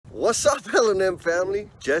What's up, L&M family?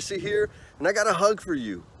 Jesse here, and I got a hug for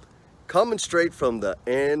you. Coming straight from the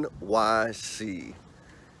NYC.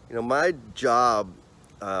 You know, my job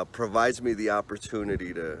provides me the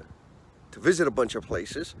opportunity to visit a bunch of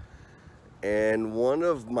places. And one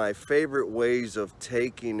of my favorite ways of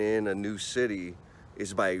taking in a new city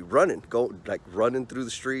is by running, running through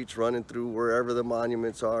the streets, running through wherever the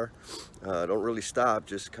monuments are. Don't really stop,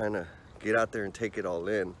 just kind of get out there and take it all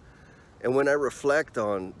in. And when I reflect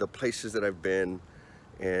on the places that I've been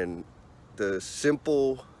and the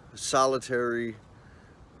simple, solitary,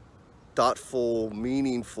 thoughtful,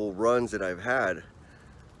 meaningful runs that I've had,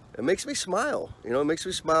 it makes me smile. You know, it makes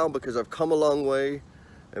me smile because I've come a long way.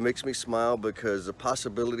 It makes me smile because the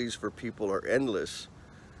possibilities for people are endless,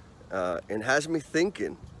 and has me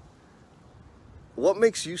thinking, what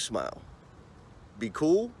makes you smile? Be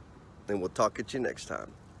cool, and we'll talk at you next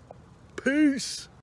time. Peace.